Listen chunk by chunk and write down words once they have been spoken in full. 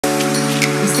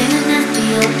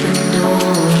open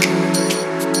door,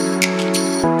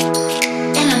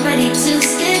 and I'm ready to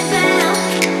step out.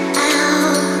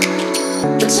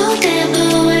 But your damn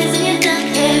blue eyes and your dark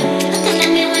hair, looking at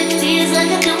me with tears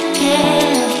like I don't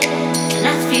care, and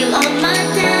I feel all my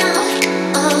doubt.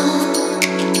 Oh,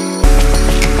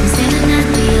 I'm standing at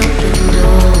the open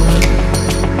door,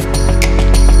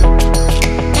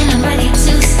 and I'm ready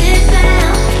to step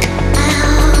out.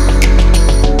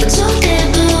 But your damn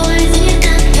blue eyes and your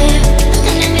dark hair,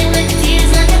 looking at me with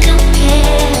tears like I don't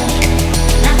care,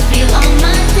 and I feel all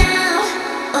my doubt.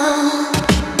 Oh.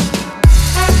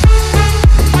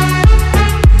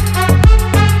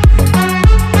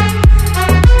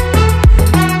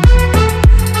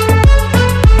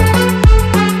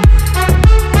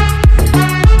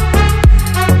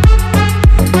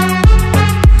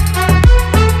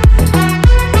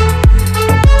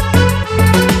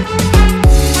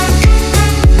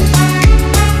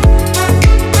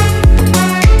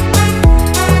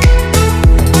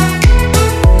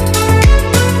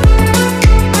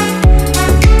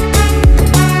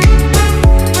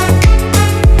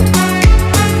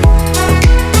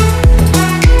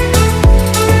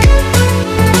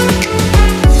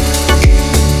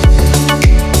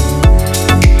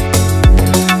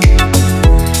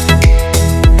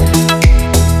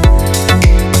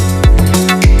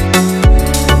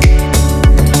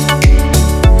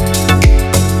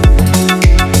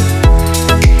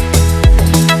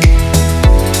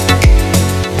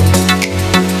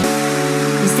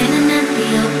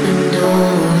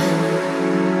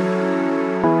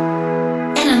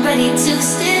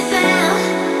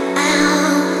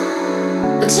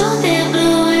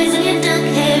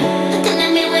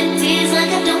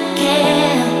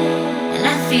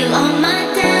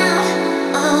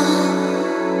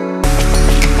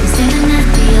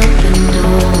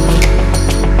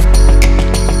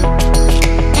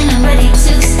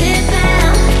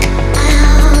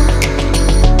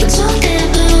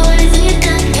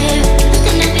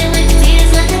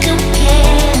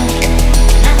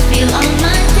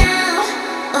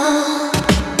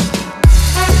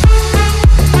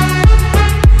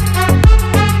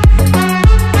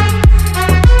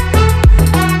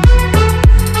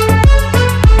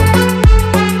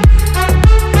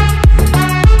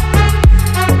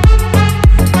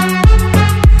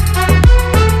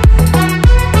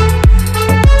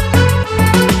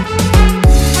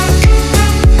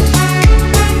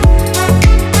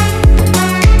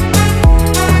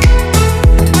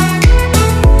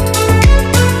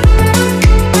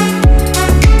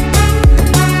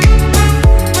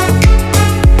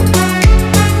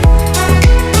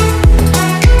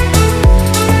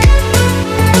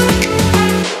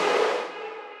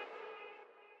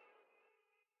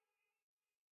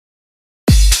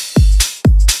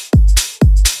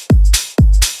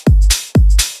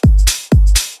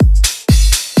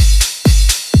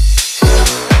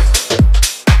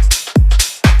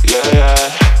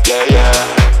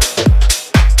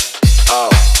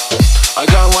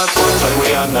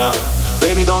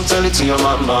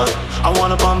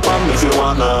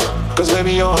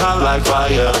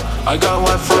 I got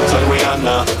white fronts like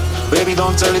Rihanna. Baby,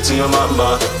 don't tell it to your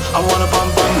mama. I wanna bum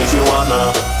bum if you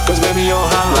wanna. Cause baby, you're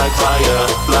hot like fire,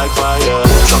 like fire.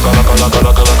 Shaka laka laka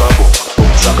laka laka boom.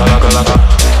 Boom shaka laka laka.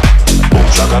 Boom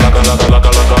shaka laka laka laka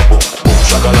laka boom. Boom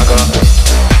shaka laka.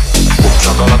 Boom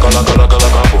shaka laka laka laka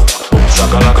laka boom. Boom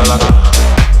shaka laka laka.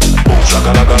 Boom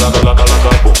shaka laka laka laka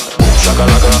laka boom. Boom shaka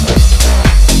laka.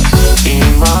 In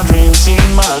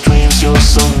my dreams, you're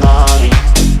so naughty.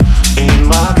 In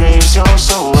my dreams, you're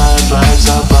so wild like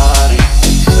safari.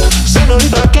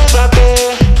 Señorita,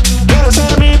 quédate, quieres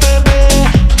ser mi bebé.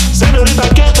 Señorita,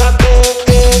 quédate,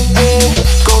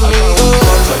 conmigo.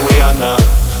 Like Rihanna,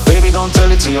 baby, don't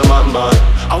tell it to your mama.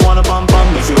 I wanna bum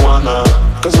bum if you wanna.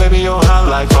 Cause baby, you're hot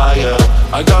like fire.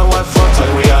 I got white fronts like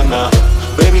Rihanna.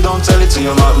 Baby, don't tell it to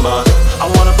your mama. I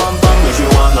wanna bum bum if you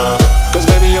wanna. Cause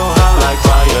baby, you're hot like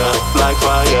fire, like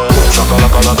fire. Shaka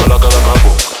laka laka laka laka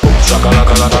boom. Boom shaka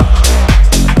laka laka.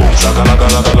 Boom shaka laka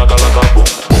laka laka laka boom.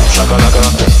 Boom shaka laka.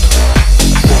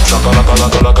 Boom shaka laka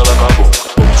laka laka laka boom.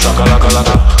 Boom shaka laka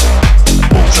laka.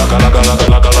 Boom shaka laka laka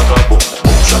laka laka boom.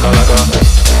 Boom shaka laka.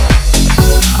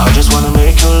 I just wanna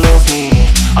make you love me.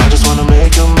 I just wanna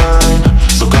make you mine.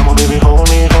 So come on baby, hold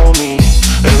me, hold me.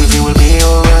 Everything will be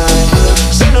alright.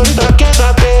 Señorita,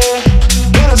 quédate.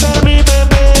 Quieres ser mi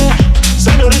bebé.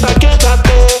 Señorita,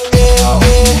 quédate,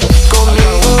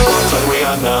 conmigo. Like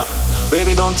Rihanna,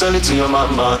 baby, don't tell it to your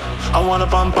mama. I wanna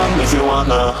bum bum if you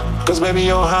wanna. Cause baby,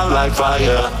 you're hot like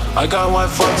fire. I got white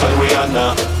fronts like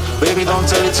Rihanna. Baby, don't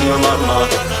tell it to your mama.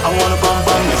 I wanna bum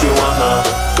bum if you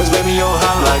wanna. Cause baby your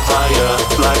hand like fire,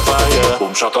 like fire.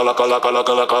 Boom shakalaka laka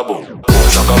laka laka boom. Boom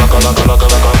shakalaka laka laka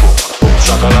laka boom. Boom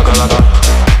shakalaka laka.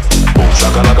 Boom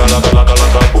shakalaka laka laka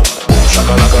laka boom. Boom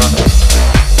shakalaka.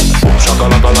 Boom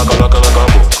shakalaka laka laka laka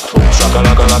boom. Boom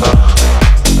shakalaka laka.